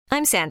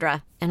I'm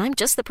Sandra, and I'm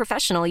just the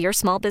professional your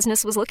small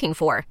business was looking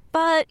for.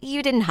 But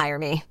you didn't hire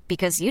me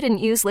because you didn't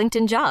use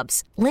LinkedIn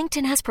Jobs.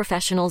 LinkedIn has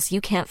professionals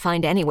you can't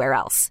find anywhere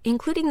else,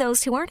 including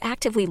those who aren't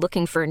actively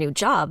looking for a new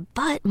job,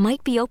 but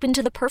might be open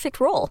to the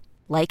perfect role,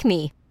 like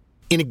me.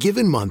 In a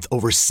given month,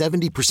 over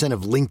 70%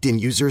 of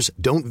LinkedIn users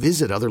don't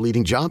visit other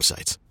leading job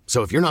sites.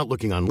 So if you're not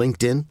looking on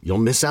LinkedIn, you'll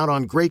miss out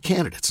on great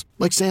candidates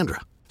like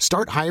Sandra.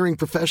 Start hiring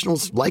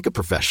professionals like a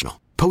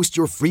professional. Post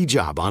your free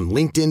job on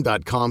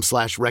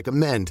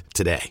linkedin.com/recommend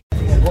today.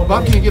 Well,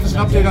 Bob, can you give us an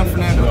update on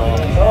Fernando?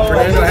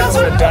 Fernando had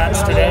some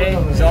at-bats today.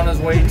 He's on his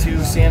way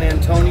to San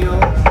Antonio.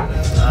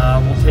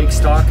 We'll take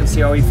stock and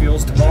see how he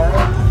feels tomorrow,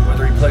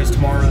 whether he plays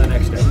tomorrow or the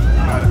next day.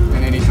 Got it.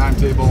 And any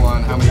timetable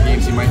on how many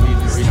games he might need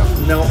to read up?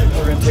 No,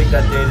 we're going to take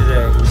that day to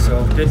day.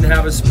 So didn't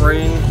have a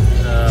spring.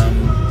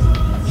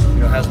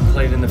 Hasn't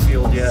played in the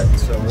field yet,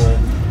 so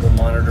we'll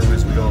monitor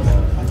as we go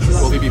along.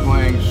 Will he be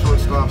playing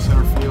shortstop,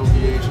 center field,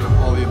 DH,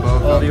 all the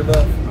above? All the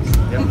above.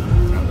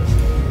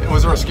 Yep.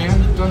 Was there a scan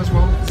done as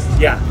well?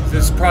 Yeah,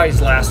 this is probably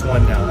his last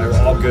one now. They were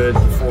all good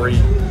before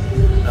he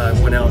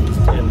went out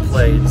and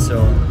played.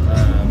 So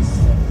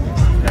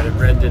had it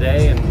read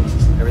today, and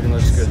everything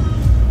looks good.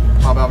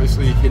 Bob,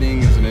 obviously hitting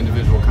is an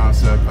individual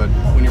concept, but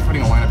when you're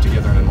putting a lineup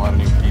together and a lot of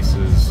new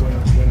pieces,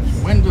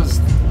 when does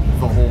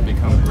the whole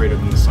become greater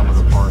than the sum of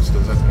the parts?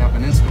 Does that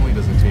happen instantly?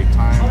 Does it take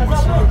time?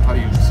 How do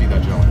you see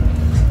that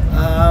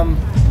gelling?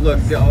 Look,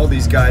 all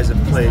these guys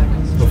have played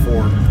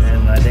before,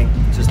 and I think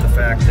just the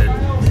fact that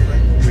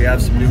we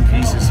have some new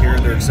pieces here,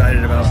 they're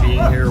excited about being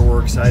here,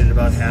 we're excited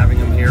about having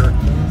them here.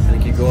 I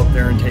think you go up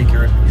there and take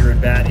your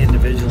at-bat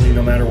individually,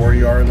 no matter where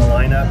you are in the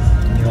lineup.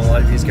 A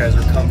lot of these guys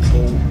are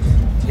comfortable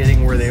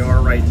hitting where they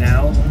are right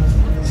now.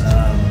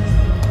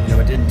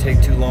 It didn't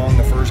take too long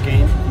the first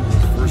game.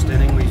 The first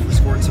inning we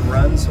scored some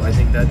runs, so I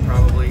think that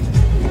probably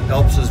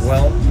helps as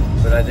well.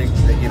 But I think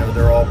that,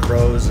 they're all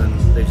pros and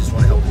they just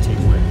want to help the team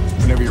win.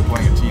 Whenever you're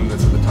playing a team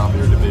that's at the top of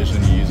your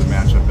division, you use a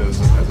matchup as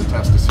a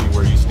test to see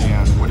where you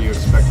stand. What do you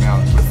expect now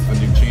with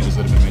the new changes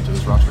that have been made to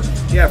this roster?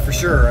 Yeah, for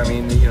sure. I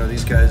mean,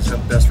 these guys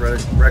have the best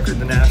record in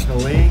the National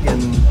League,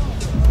 and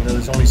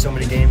there's only so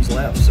many games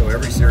left. So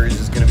every series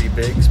is going to be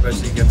big,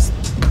 especially against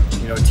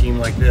a team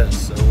like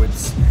this. So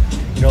it's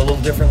a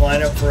little different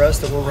lineup for us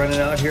that we're running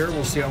out here.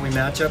 We'll see how we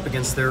match up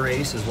against their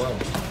ace as well.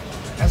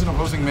 As an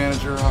opposing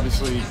manager,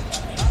 obviously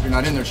you're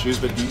not in their shoes,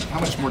 but how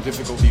much more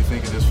difficult do you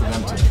think it is for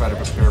them to try to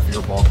prepare for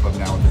your ball club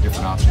now with the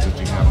different options that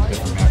you have and the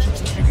different matchups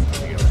that you can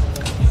put together?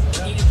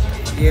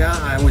 Yeah,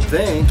 I would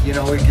think.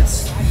 It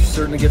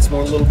certainly gets a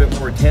little bit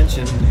more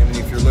attention. I mean,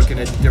 if you're looking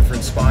at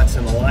different spots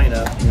in the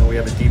lineup, we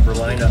have a deeper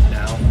lineup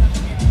now.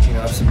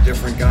 Have some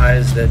different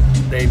guys that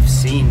they've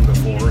seen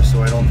before,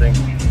 so I don't think,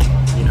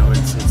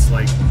 it's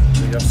like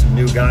we have some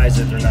new guys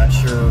that they're not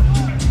sure,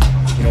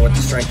 what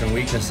the strengths and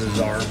weaknesses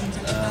are.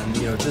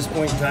 At this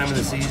point in time in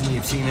the season,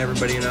 you've seen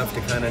everybody enough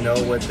to kind of know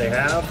what they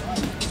have,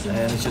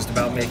 and it's just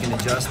about making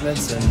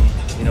adjustments and,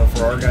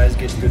 for our guys,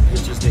 getting good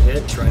pitches to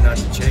hit, try not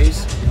to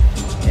chase,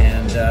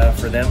 and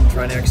for them,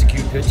 trying to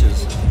execute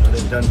pitches.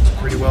 They've done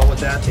pretty well with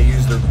that. They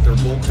use their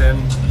bullpen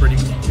pretty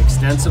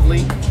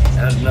extensively.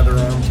 Added another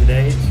arm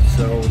today,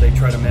 so they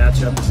try to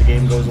match up as the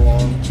game goes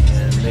along,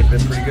 and they've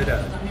been pretty good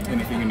at it.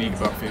 Anything unique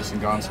about facing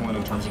Gonsolin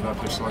in terms of that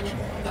pitch selection?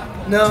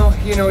 No,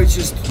 it's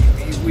just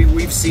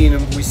we've seen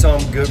him. We saw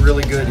him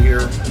really good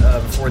here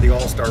before the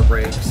All-Star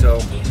break.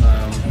 So,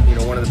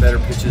 one of the better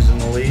pitches in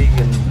the league,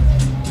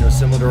 and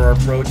similar to our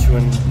approach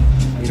when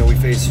we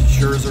faced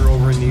Scherzer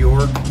over in New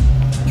York.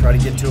 Try to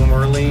get to him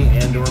early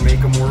and/or make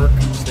him work.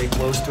 Stay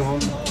close to him.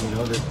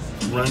 The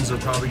runs are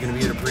probably going to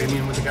be at a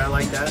premium with a guy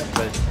like that,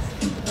 but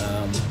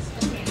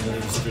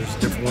there's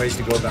different ways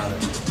to go about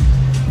it.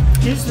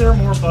 Is there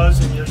more buzz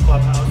in your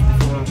clubhouse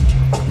before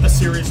a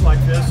series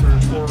like this,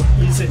 or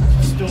is it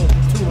still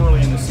too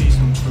early in the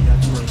season for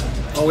that sort of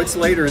thing? Oh, it's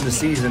later in the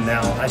season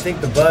now. I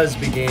think the buzz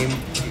began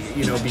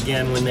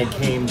when they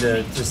came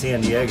to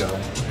San Diego,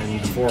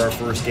 and before our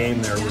first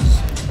game there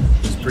was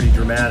pretty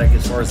dramatic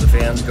as far as the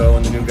fans go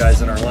and the new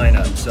guys in our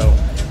lineup. So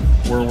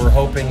we're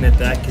hoping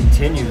that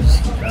continues.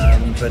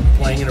 But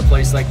playing in a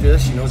place like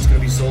this, it's going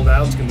to be sold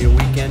out. It's going to be a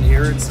weekend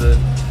here. It's a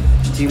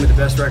team with the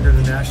best record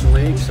in the National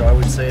League, so I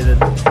would say that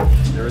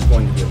there is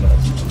going to be a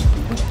buzz.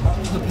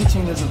 The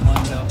pitching doesn't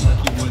line up like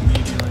you would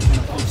maybe like in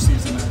a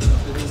postseason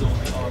matchup. It is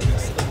only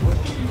August.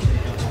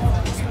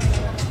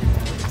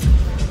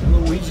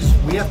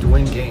 We have to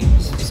win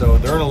games, so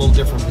they're in a little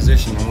different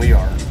position than we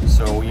are.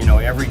 So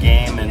every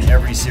game and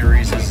every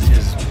series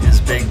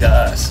is big to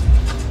us.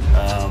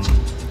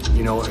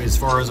 As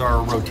far as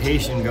our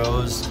rotation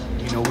goes,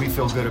 we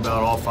feel good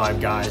about all 5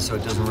 guys, so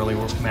it doesn't really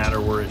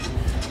matter where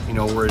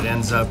it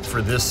ends up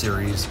for this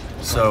series.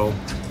 So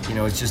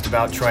it's just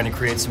about trying to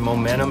create some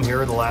momentum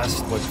here the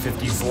last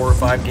 54 or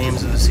 5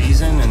 games of the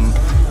season, and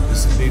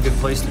this would be a good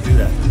place to do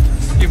that.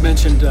 You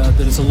mentioned that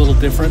it's a little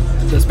different.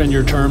 That's been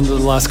your term the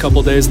last couple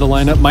of days of the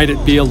lineup. Might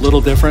it be a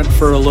little different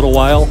for a little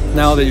while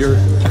now that you're...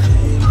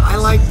 I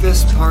like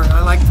this part.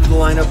 I like the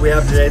lineup we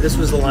have today. This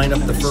was the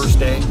lineup the first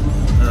day.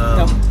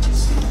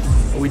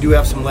 We do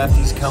have some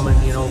lefties coming.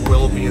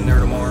 Will be in there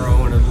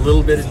tomorrow, and a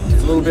little bit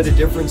of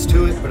difference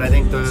to it. But I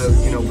think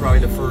probably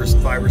the first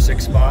 5 or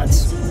 6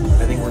 spots,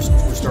 I think we're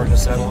starting to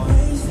settle on.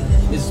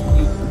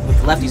 With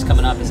the lefties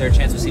coming up, is there a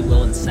chance we see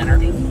Will in center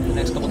the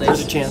next couple days?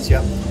 There's a chance,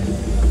 yeah.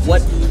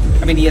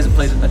 He hasn't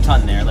played a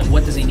ton there. Like,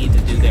 what does he need to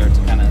do there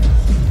to kind of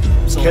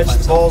catch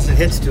the balls that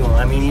hits to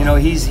him?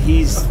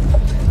 He's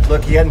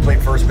look, he hadn't played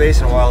first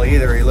base in a while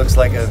either. He looks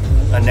like a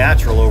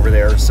natural over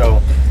there.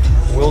 So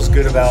Will's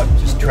good about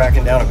just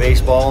tracking down a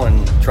baseball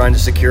and trying to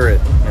secure it.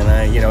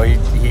 And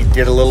he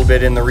did a little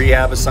bit in the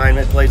rehab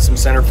assignment, played some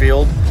center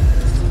field.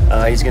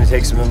 He's going to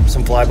take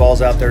some fly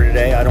balls out there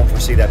today. I don't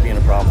foresee that being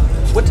a problem.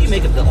 What do you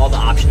make of all the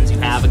options you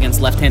have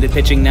against left-handed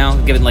pitching now,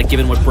 given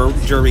what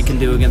Drury can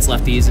do against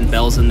lefties and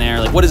Bell's in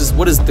there? Like, what does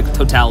the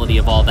totality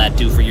of all that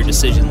do for your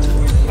decisions?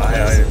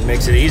 It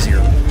makes it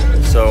easier.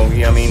 So,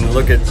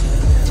 look at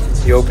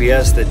the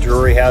OPS that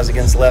Drury has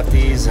against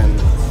lefties, and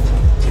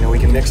we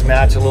can mix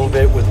match a little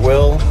bit with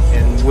Will,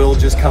 and Will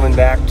just coming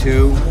back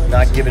too,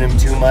 not giving him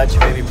too much,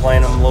 maybe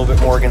playing him a little bit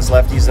more against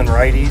lefties than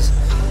righties.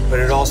 But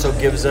it also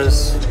gives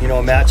us, a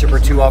matchup or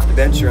two off the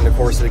bench during the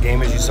course of the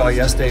game, as you saw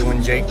yesterday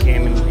when Jake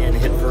came and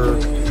hit for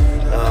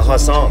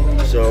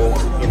Ha-Seong. So,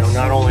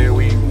 not only are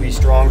we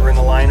stronger in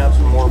the lineup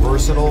and more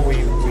versatile, we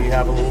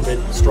have a little bit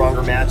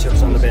stronger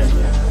matchups on the bench.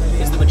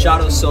 Is the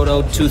Machado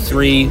Soto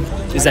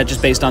 2-3? Is that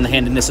just based on the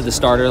handedness of the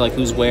starter, like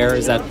who's where?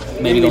 Is that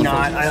maybe going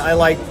not?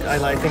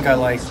 I think I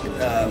like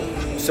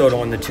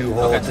Soto in the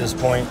 2-hole at this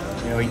point.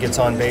 He gets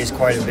on base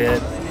quite a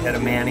bit. Had a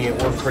Manny,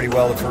 it worked pretty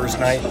well the first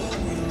night.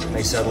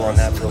 May settle on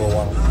that for a little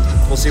while.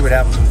 We'll see what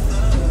happens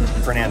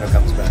when Fernando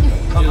comes back.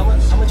 How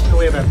much in the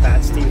way of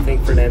at-bats do you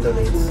think Fernando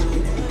needs?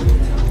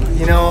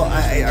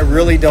 I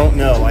really don't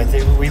know. I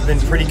think we've been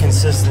pretty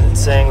consistent in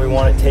saying we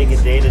want to take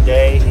it day to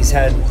day. He's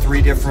had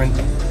 3 different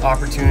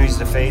opportunities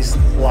to face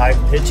live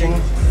pitching,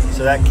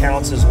 so that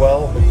counts as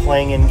well. But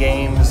playing in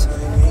games,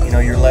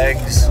 your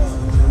legs,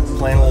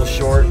 playing a little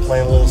short,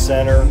 playing a little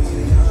center,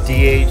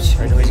 DH.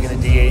 I know he's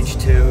going to DH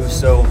too,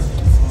 so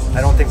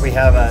I don't think we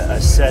have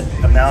a set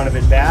amount of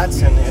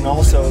at-bats, and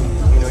also,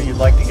 you'd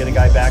like to get a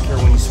guy back here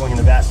when he's swinging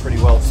the bat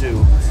pretty well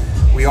too.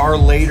 We are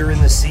later in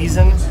the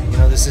season.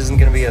 This isn't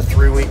going to be a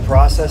 3-week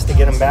process to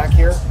get him back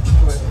here,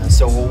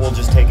 so we'll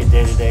just take it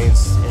day to day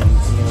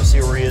and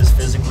see where he is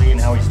physically and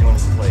how he's doing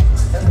at the plate.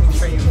 I'm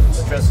sure you've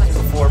addressed this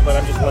before, but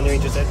I'm just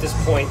wondering, just at this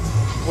point,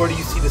 where do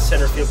you see the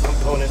center field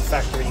component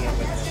factoring in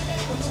with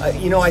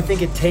it? I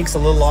think it takes a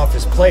little off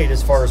his plate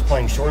as far as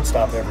playing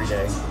shortstop every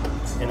day.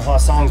 And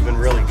Ha-Seong's been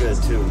really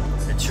good too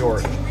at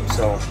short.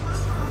 So,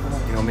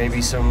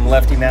 maybe some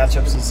lefty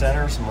matchups in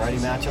center, some righty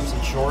matchups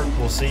at short.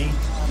 We'll see.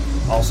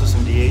 Also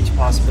some DH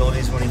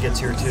possibilities when he gets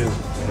here too.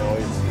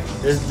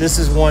 This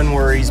is one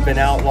where he's been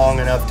out long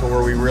enough to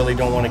where we really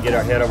don't want to get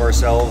ahead of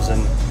ourselves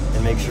and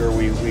make sure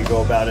we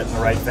go about it in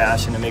the right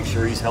fashion and make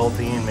sure he's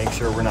healthy and make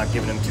sure we're not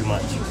giving him too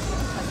much.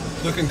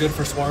 Looking good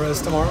for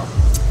Suarez tomorrow?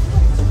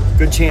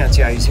 Good chance,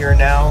 yeah. He's here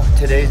now.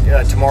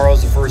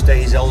 Tomorrow's the first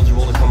day he's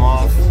eligible to come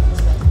off.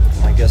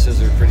 My guess is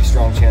there's a pretty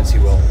strong chance he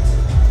will.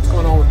 What's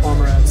going on with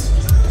Pomeranz?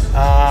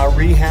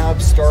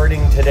 Rehab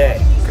starting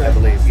today, okay. I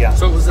believe, yeah.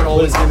 So was it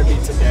always going to be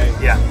today?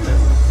 Yeah.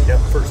 Yep.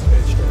 First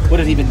pitch. What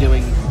had he been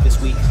doing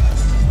this week?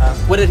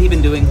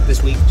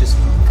 Just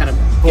kind of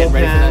getting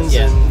ready for that?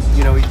 Yeah. And,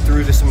 he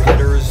threw to some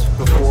hitters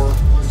before,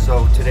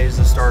 so today's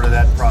the start of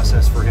that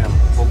process for him.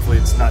 Hopefully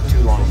it's not too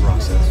long a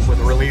process. With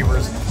the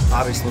relievers,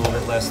 obviously a little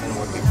bit less than it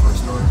would be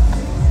first started.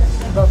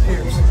 What about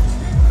Pierce?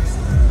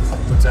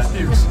 What's that,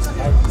 Pierce?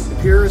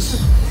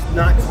 Pierce,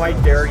 not quite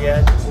there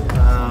yet.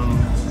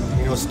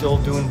 Still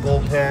doing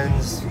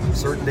bullpens.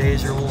 Certain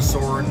days you're a little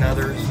sore than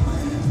others.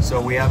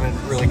 So we haven't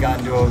really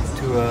gotten to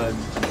a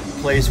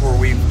place where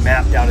we've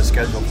mapped out a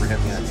schedule for him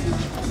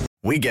yet.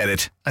 We get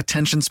it.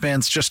 Attention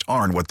spans just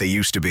aren't what they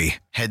used to be.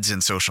 Heads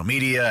in social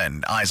media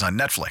and eyes on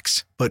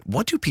Netflix. But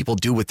what do people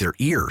do with their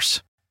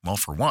ears? Well,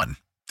 for one,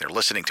 they're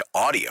listening to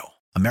audio.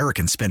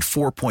 Americans spend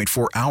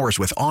 4.4 hours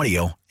with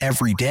audio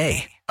every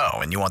day. Oh,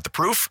 and you want the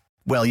proof?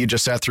 Well, you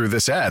just sat through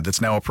this ad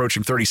that's now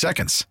approaching 30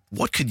 seconds.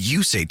 What could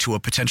you say to a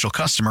potential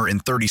customer in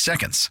 30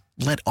 seconds?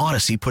 Let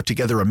Odyssey put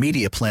together a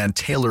media plan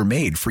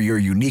tailor-made for your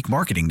unique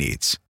marketing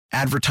needs.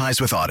 Advertise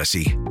with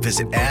Odyssey.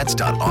 Visit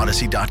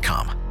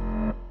ads.odyssey.com.